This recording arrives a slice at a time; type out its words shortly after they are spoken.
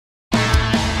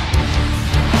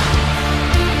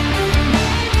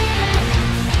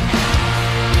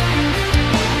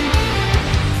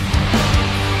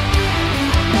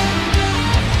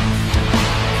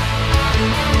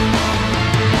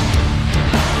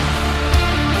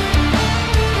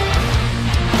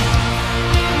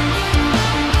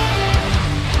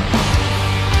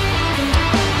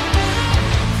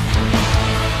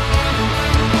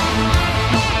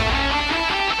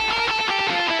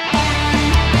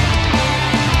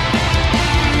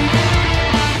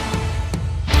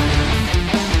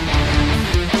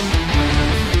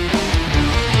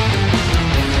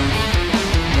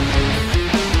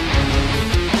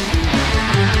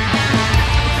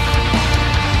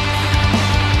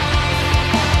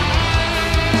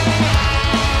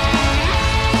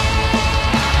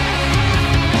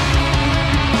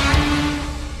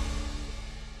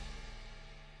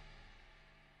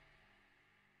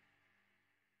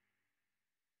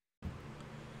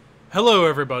Hello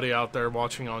everybody out there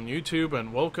watching on YouTube,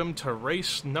 and welcome to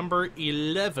race number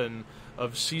 11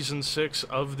 of Season 6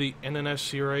 of the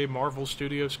NNSCRA Marvel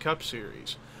Studios Cup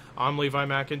Series. I'm Levi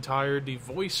McIntyre, the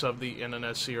voice of the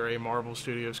NNSCRA Marvel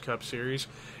Studios Cup Series,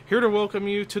 here to welcome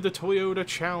you to the Toyota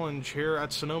Challenge here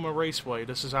at Sonoma Raceway.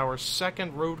 This is our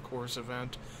second road course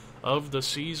event of the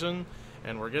season,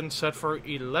 and we're getting set for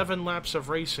 11 laps of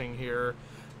racing here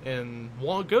in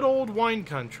good old wine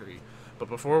country. But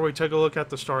before we take a look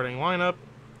at the starting lineup,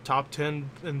 top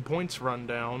 10 in points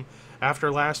rundown.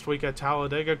 After last week at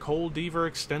Talladega, Cole Deaver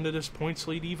extended his points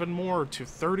lead even more to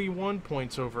 31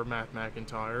 points over Matt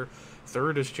McIntyre.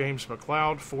 Third is James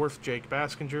McLeod. Fourth, Jake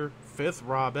Baskinger. Fifth,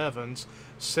 Rob Evans.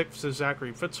 Sixth is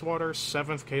Zachary Fitzwater.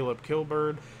 Seventh, Caleb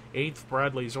Kilbird. Eighth,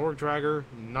 Bradley Zorgdrager.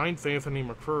 Ninth, Anthony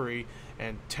McCrory.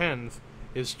 And 10th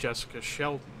is Jessica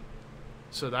Shelton.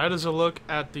 So that is a look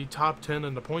at the top 10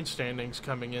 in the point standings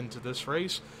coming into this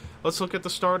race. Let's look at the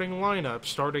starting lineup.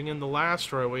 Starting in the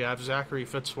last row, we have Zachary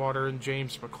Fitzwater and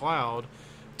James McLeod.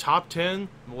 Top 10,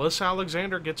 Melissa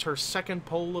Alexander gets her second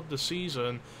pole of the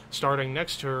season. Starting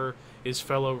next to her is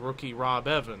fellow rookie Rob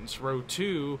Evans. Row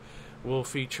 2 will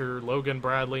feature Logan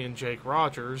Bradley and Jake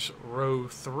Rogers. Row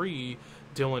 3,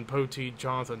 Dylan Poteet,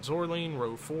 Jonathan Zorline.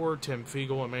 Row 4, Tim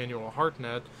Fiegel, Emmanuel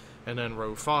Hartnett. And then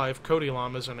row 5, Cody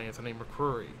Lamas and Anthony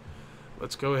McCrory.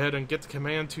 Let's go ahead and get the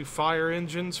command to fire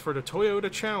engines for the Toyota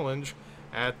Challenge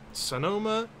at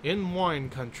Sonoma in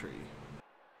wine country.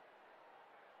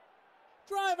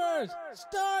 Drivers,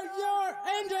 start your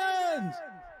engines!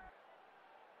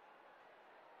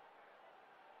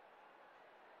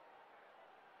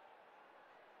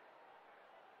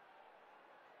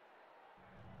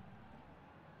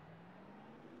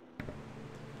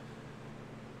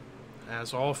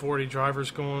 As all 40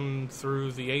 drivers going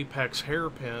through the apex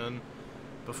hairpin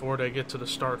before they get to the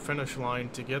start-finish line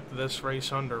to get this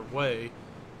race underway.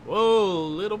 Whoa, a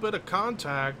little bit of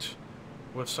contact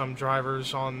with some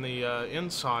drivers on the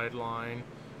inside line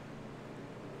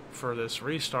for this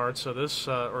restart. So this,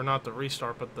 or not the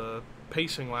restart, but the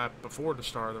pacing lap before the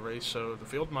start of the race. So the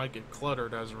field might get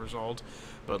cluttered as a result.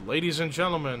 But ladies and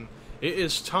gentlemen, it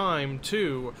is time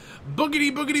to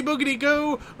boogity, boogity, boogity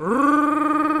go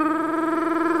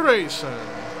racing.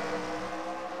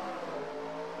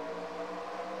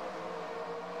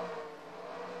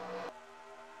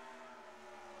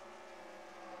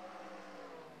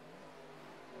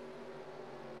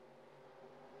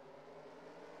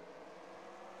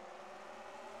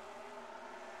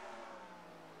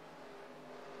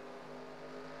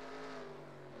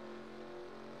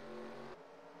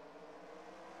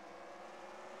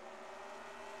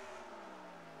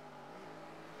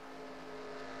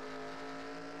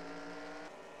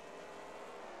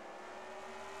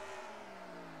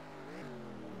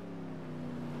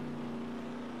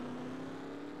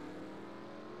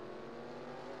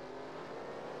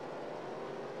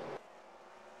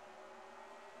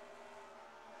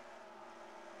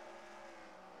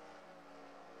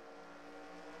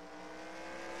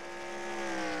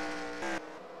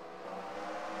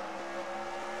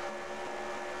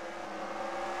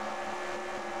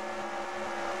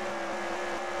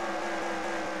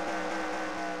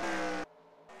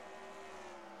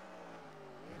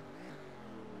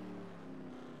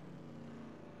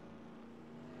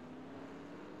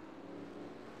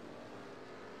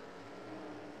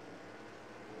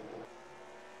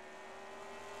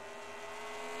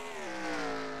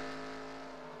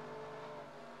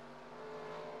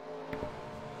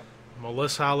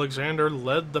 Melissa Alexander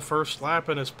led the first lap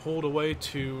and is pulled away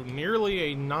to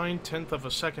nearly a 9/10 of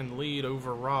a second lead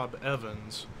over Rob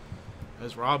Evans,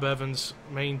 as Rob Evans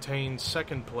maintains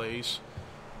second place,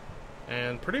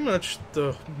 and pretty much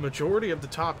the majority of the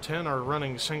top 10 are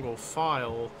running single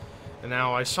file. And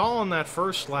now I saw on that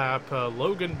first lap,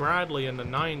 Logan Bradley in the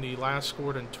 90 last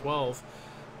scored in 12th,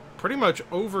 pretty much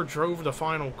overdrove the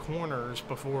final corners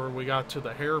before we got to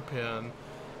the hairpin,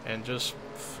 and just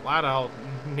flat out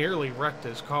nearly wrecked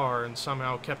his car and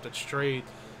somehow kept it straight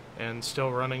and still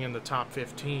running in the top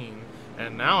 15.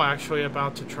 And now actually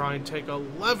about to try and take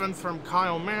 11th from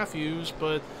Kyle Matthews,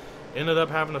 but ended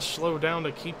up having to slow down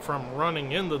to keep from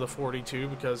running into the 42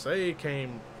 because they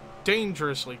came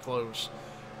dangerously close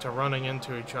to running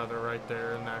into each other right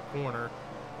there in that corner.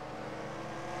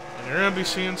 And you're going to be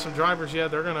seeing some drivers, they're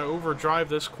going to overdrive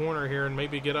this corner here and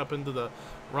maybe get up into the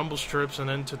rumble strips and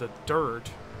into the dirt.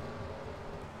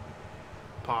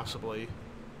 Possibly.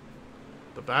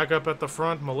 But back up at the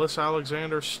front, Melissa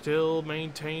Alexander still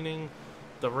maintaining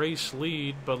the race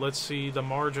lead, but let's see the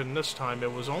margin this time.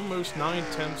 It was almost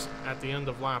 9/10 at the end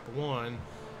of lap 1.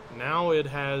 Now it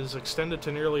has extended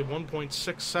to nearly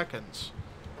 1.6 seconds.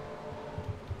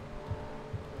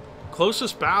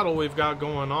 Closest battle we've got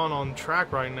going on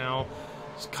track right now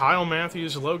is Kyle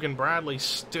Matthews, Logan Bradley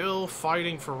still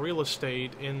fighting for real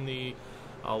estate in the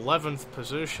 11th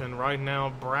position. Right now,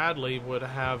 Bradley would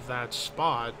have that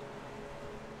spot.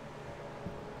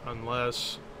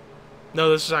 Unless...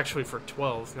 No, this is actually for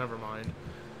 12th. Never mind.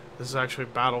 This is actually a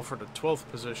battle for the 12th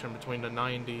position between the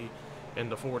 90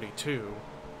 and the 42.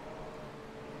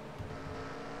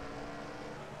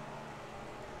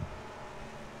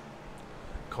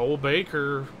 Cole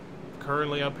Baker,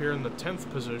 currently up here in the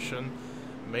 10th position,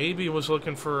 maybe was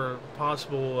looking for a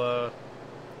possible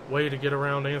way to get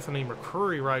around Anthony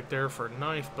McCurry right there for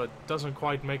 9th, but doesn't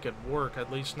quite make it work,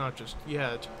 at least not just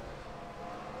yet.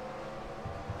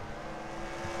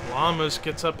 Lamas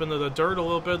gets up into the dirt a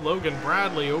little bit. Logan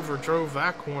Bradley overdrove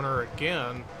that corner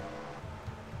again,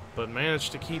 but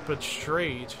managed to keep it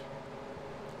straight.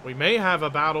 We may have a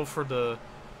battle for the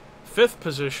 5th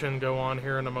position go on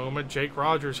here in a moment. Jake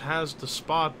Rogers has the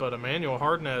spot, but Emmanuel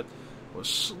Hardnett was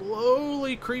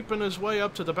slowly creeping his way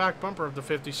up to the back bumper of the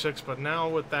 56, but now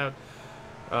with that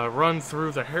run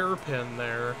through the hairpin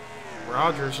there,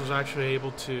 Rogers was actually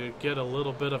able to get a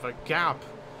little bit of a gap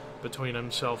between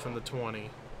himself and the 20.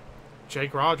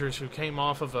 Jake Rogers, who came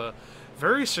off of a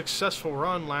very successful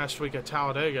run last week at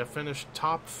Talladega, finished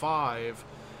top 5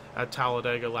 at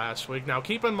Talladega last week. Now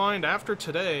keep in mind, after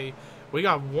today, we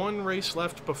got one race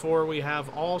left before we have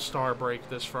All-Star break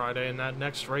this Friday, and that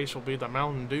next race will be the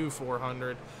Mountain Dew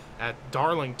 400 at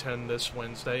Darlington this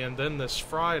Wednesday, and then this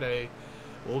Friday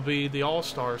will be the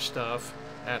All-Star stuff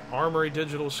at Armory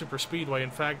Digital Superspeedway.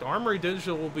 In fact, Armory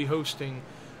Digital will be hosting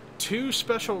 2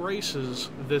 special races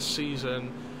this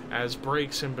season as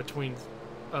breaks in between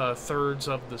thirds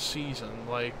of the season,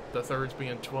 like the thirds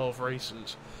being 12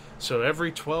 races. So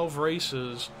every 12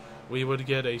 races, we would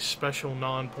get a special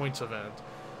non-points event,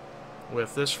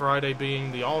 with this Friday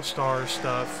being the All-Star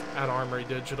stuff at Armory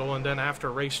Digital, and then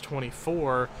after race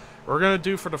 24, we're going to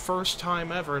do for the first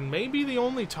time ever, and maybe the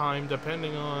only time,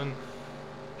 depending on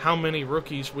how many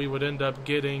rookies we would end up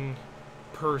getting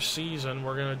per season,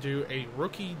 we're going to do a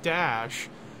rookie dash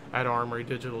at Armory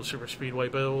Digital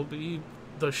Superspeedway, but it will be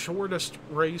the shortest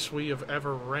race we have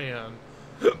ever ran.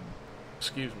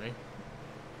 Excuse me.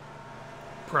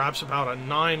 Perhaps about a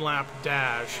 9-lap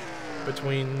dash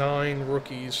between 9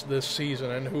 rookies this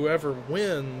season, and whoever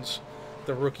wins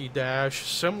the rookie dash,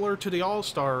 similar to the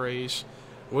All-Star race,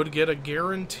 would get a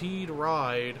guaranteed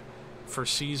ride for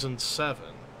Season 7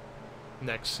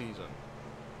 next season.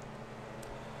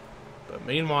 But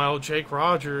meanwhile, Jake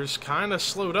Rogers kind of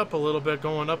slowed up a little bit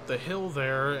going up the hill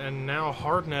there, and now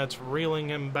Hardnett's reeling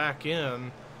him back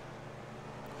in.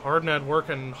 Hardnett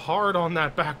working hard on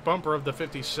that back bumper of the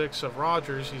 56 of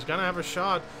Rogers. He's going to have a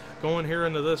shot going here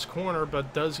into this corner,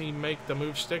 but does he make the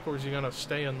move stick, or is he going to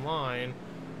stay in line?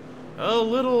 A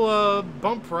little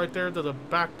bump right there to the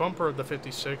back bumper of the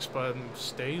 56, but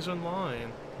stays in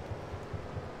line.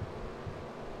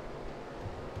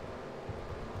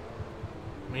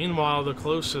 Meanwhile, the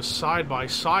closest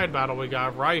side-by-side battle we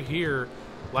got right here,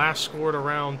 last scored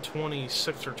around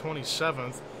 26th or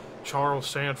 27th, Charles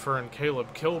Sanford and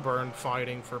Caleb Kilburn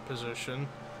fighting for position.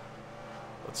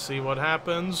 Let's see what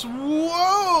happens.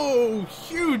 Whoa!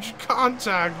 Huge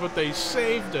contact, but they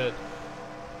saved it.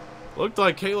 Looked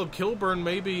like Caleb Kilburn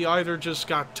maybe either just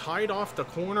got tied off the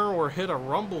corner or hit a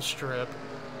rumble strip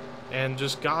and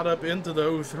just got up into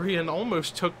the 03 and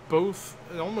almost took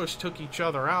each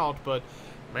other out, but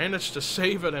managed to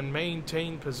save it and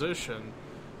maintain position,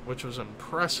 which was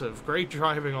impressive. Great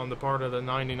driving on the part of the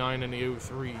 99 and the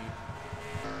 03.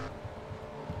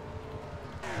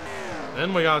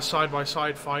 Then we got a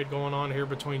side-by-side fight going on here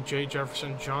between Jay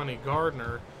Jefferson and Johnny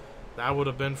Gardner. That would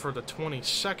have been for the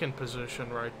 22nd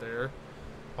position right there.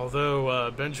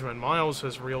 Although Benjamin Miles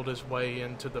has reeled his way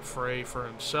into the fray for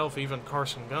himself, even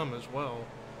Carson Gum as well.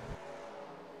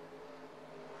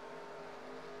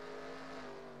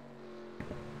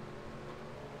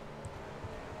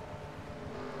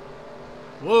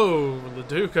 Whoa,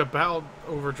 LeDuc about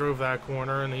overdrove that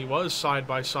corner, and he was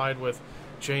side-by-side with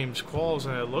James Qualls,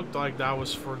 and it looked like that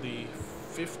was for the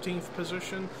 15th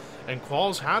position. And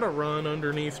Qualls had a run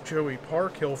underneath Joey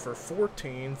Parkhill for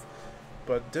 14th,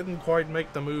 but didn't quite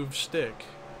make the move stick.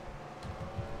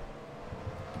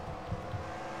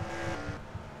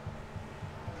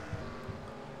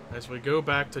 As we go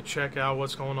back to check out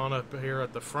what's going on up here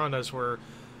at the front, as we're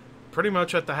pretty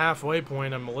much at the halfway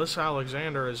point, and Melissa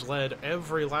Alexander has led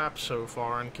every lap so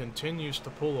far and continues to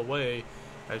pull away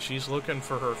as she's looking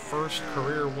for her first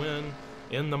career win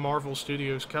in the Marvel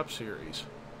Studios Cup Series.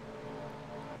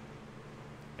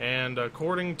 And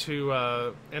according to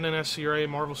NNSCRA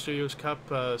Marvel Studios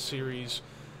Cup Series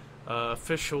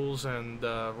officials and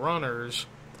runners,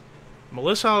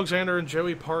 Melissa Alexander and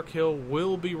Joey Parkhill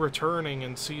will be returning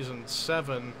in Season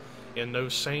 7 in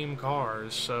those same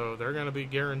cars, so they're going to be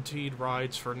guaranteed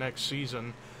rides for next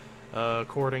season,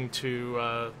 according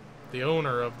to the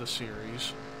owner of the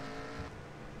series.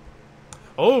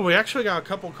 Oh, we actually got a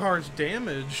couple cars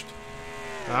damaged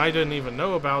I didn't even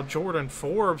know about. Jordan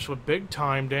Forbes with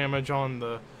big-time damage on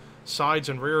the sides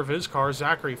and rear of his car.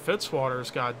 Zachary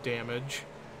Fitzwater's got damage.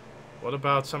 What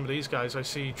about some of these guys? I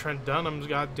see Trent Dunham's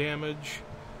got damage.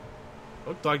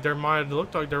 Looked like there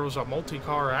was a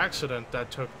multi-car accident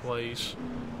that took place.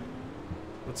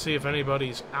 Let's see if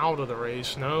anybody's out of the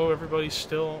race. No, everybody's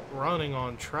still running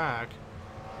on track.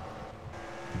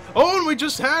 Oh, and we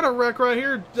just had a wreck right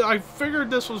here. I figured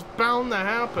this was bound to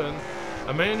happen.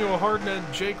 Emmanuel Hardnett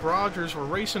and Jake Rogers were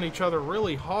racing each other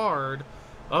really hard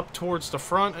up towards the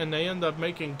front, and they end up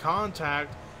making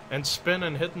contact and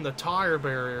spinning, hitting the tire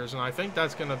barriers. And I think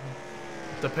that's going to,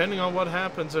 depending on what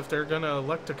happens, if they're going to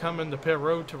elect to come into pit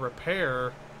road to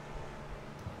repair,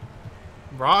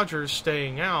 Rogers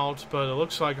staying out, but it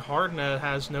looks like Hardnett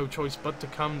has no choice but to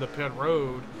come to pit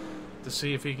road to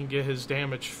see if he can get his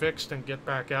damage fixed and get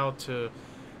back out to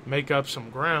make up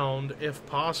some ground, if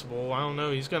possible. I don't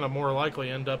know. He's going to more likely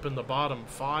end up in the bottom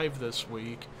 5 this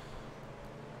week,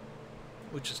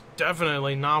 which is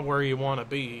definitely not where you want to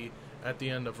be at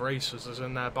the end of races, is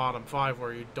in that bottom 5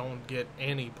 where you don't get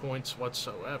any points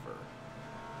whatsoever.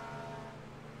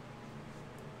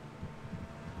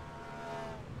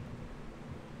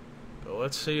 But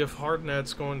let's see if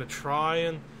Hardnett's going to try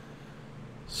and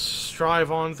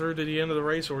strive on through to the end of the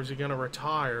race, or is he going to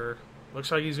retire? Looks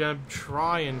like he's going to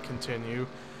try and continue.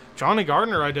 Johnny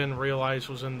Gardner, I didn't realize,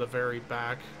 was in the very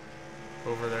back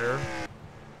over there.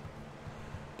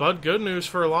 But good news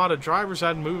for a lot of drivers.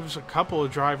 That moves a couple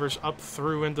of drivers up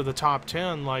through into the top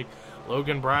 10, like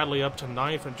Logan Bradley up to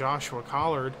 9th and Joshua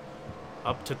Collard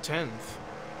up to 10th.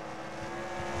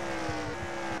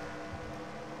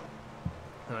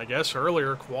 And I guess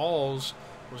earlier, Qualls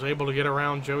was able to get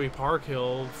around Joey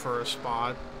Parkhill for a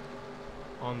spot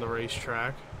on the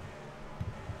racetrack.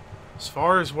 As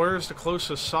far as where's the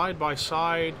closest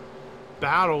side-by-side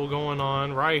battle going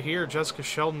on, right here, Jessica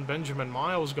Sheldon, Benjamin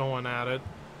Miles going at it.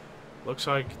 Looks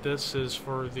like this is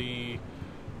for the,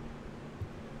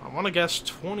 I want to guess,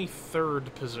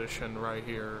 23rd position right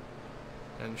here.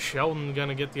 And Sheldon going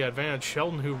to get the advantage.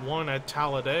 Sheldon, who won at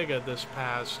Talladega this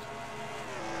past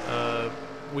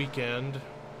weekend,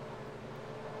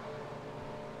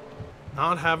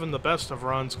 not having the best of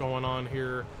runs going on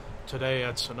here today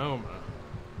at Sonoma.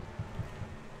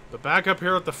 But back up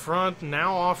here at the front,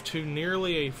 now off to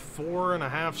nearly a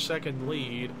 4.5 second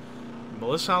lead.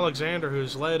 Melissa Alexander,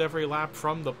 who's led every lap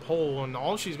from the pole, and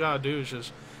all she's got to do is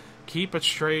just keep it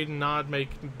straight and not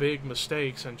make big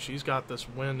mistakes, and she's got this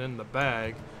win in the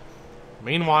bag.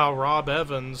 Meanwhile, Rob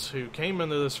Evans, who came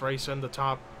into this race in the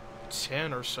top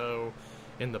 10 or so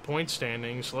in the point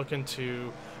standings, looking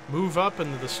to move up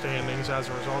into the standings as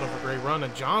a result of a great run.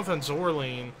 And Jonathan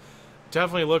Zorline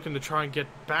definitely looking to try and get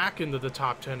back into the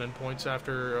top 10 in points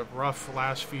after a rough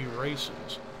last few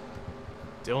races.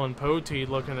 Dylan Poteet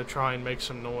looking to try and make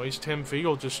some noise. Tim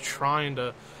Fiegel just trying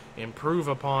to improve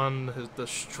upon the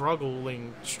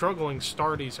struggling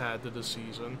start he's had to the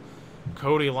season.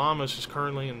 Cody Lamas is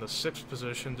currently in the 6th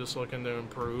position, just looking to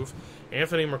improve.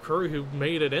 Anthony McCurry, who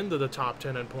made it into the top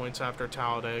 10 in points after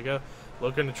Talladega,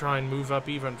 looking to try and move up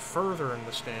even further in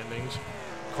the standings.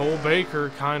 Cole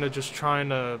Baker kind of just trying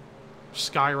to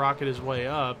skyrocket his way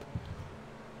up.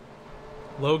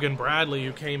 Logan Bradley,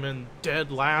 who came in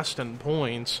dead last in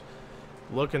points,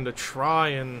 looking to try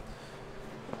and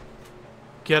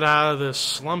get out of this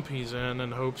slump he's in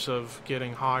hopes of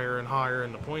getting higher and higher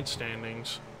in the point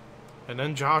standings. And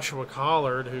then Joshua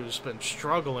Collard, who's been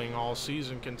struggling all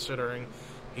season, considering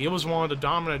he was one of the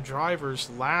dominant drivers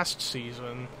last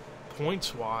season,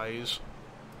 points-wise,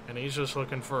 and he's just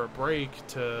looking for a break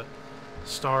to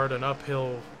start an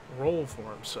uphill roll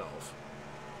for himself.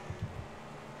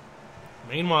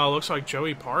 Meanwhile, it looks like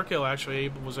Joey Parkhill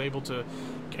actually was able to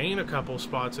gain a couple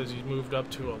spots as he moved up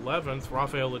to 11th.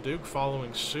 Rafael Leduc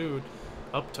following suit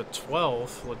up to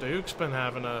 12th. Leduc's been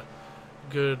having a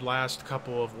good last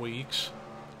couple of weeks.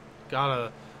 Got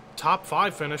a top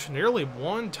 5 finish, nearly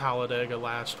won Talladega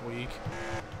last week.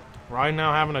 Right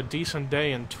now having a decent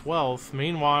day in 12th.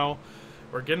 Meanwhile,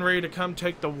 we're getting ready to come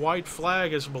take the white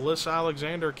flag as Melissa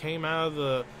Alexander came out of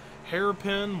the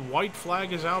hairpin. White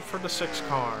flag is out for the 6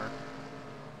 car.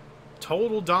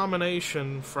 Total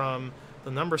domination from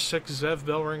the number 6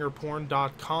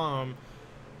 ZevBellringerPorn.com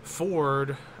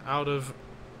Ford out of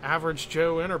Average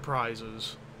Joe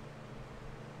Enterprises.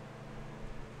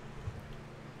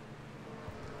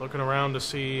 Looking around to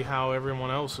see how everyone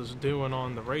else is doing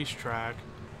on the racetrack.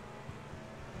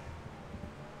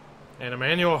 And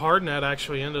Emmanuel Hardnett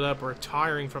actually ended up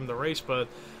retiring from the race, but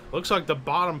looks like the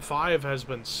bottom 5 has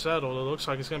been settled. It looks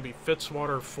like it's going to be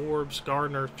Fitzwater, Forbes,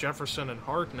 Gardner, Jefferson, and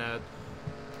Hardnett.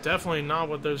 Definitely not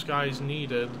what those guys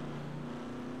needed.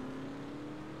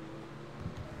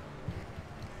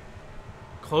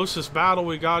 Closest battle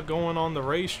we got going on the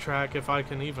racetrack, if I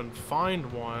can even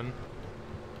find one.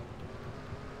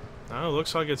 No, it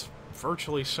looks like it's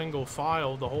virtually single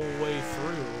file the whole way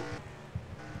through.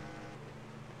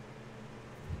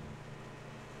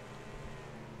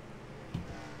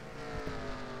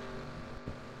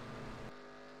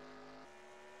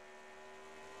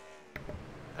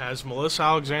 As Melissa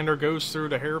Alexander goes through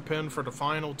the hairpin for the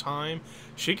final time,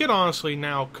 she could honestly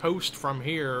now coast from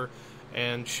here,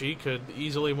 and she could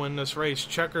easily win this race.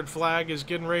 Checkered flag is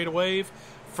getting ready to wave.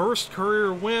 First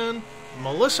career win.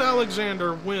 Melissa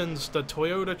Alexander wins the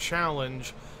Toyota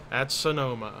Challenge at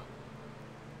Sonoma.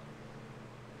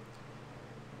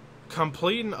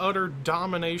 Complete and utter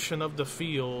domination of the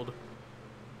field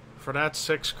for that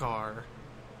 6 car.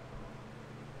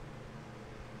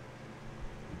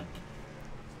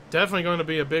 Definitely going to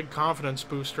be a big confidence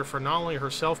booster for not only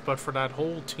herself, but for that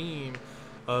whole team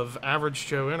of Average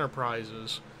Joe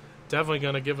Enterprises. Definitely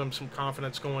going to give them some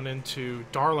confidence going into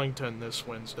Darlington this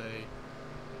Wednesday.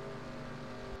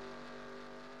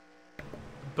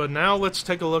 But now let's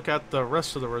take a look at the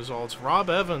rest of the results. Rob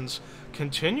Evans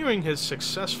continuing his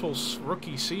successful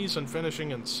rookie season,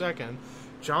 finishing in 2nd.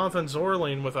 Jonathan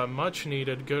Zorling with a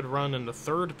much-needed good run in the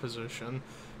 3rd position.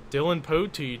 Dylan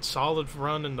Poteet, solid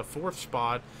run in the 4th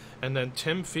spot. And then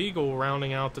Tim Fiegel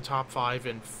rounding out the top 5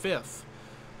 in 5th.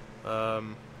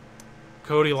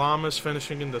 Cody Lamas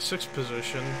finishing in the 6th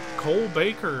position. Cole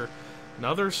Baker,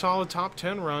 another solid top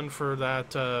 10 run for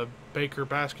that Baker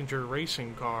Baskinger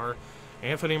racing car.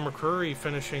 Anthony McCurry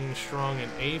finishing strong in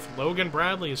 8th. Logan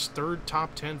Bradley's 3rd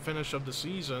top 10 finish of the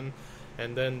season.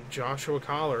 And then Joshua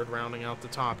Collard rounding out the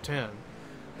top 10.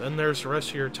 Then there's the rest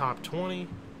of your top 20,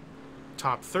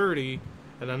 top 30,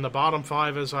 and then the bottom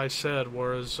 5, as I said,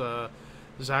 was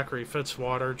Zachary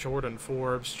Fitzwater, Jordan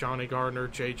Forbes, Johnny Gardner,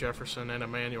 Jay Jefferson, and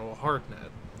Emmanuel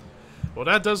Hartnett. Well,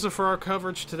 that does it for our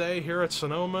coverage today here at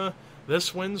Sonoma.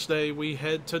 This Wednesday, we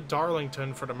head to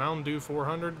Darlington for the Mountain Dew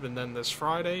 400, and then this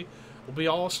Friday will be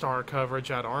all-star coverage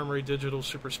at Armory Digital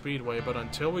Superspeedway. But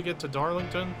until we get to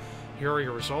Darlington, here are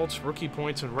your results, rookie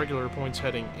points, and regular points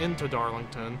heading into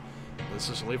Darlington. This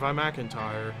is Levi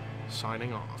McIntyre,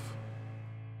 signing off.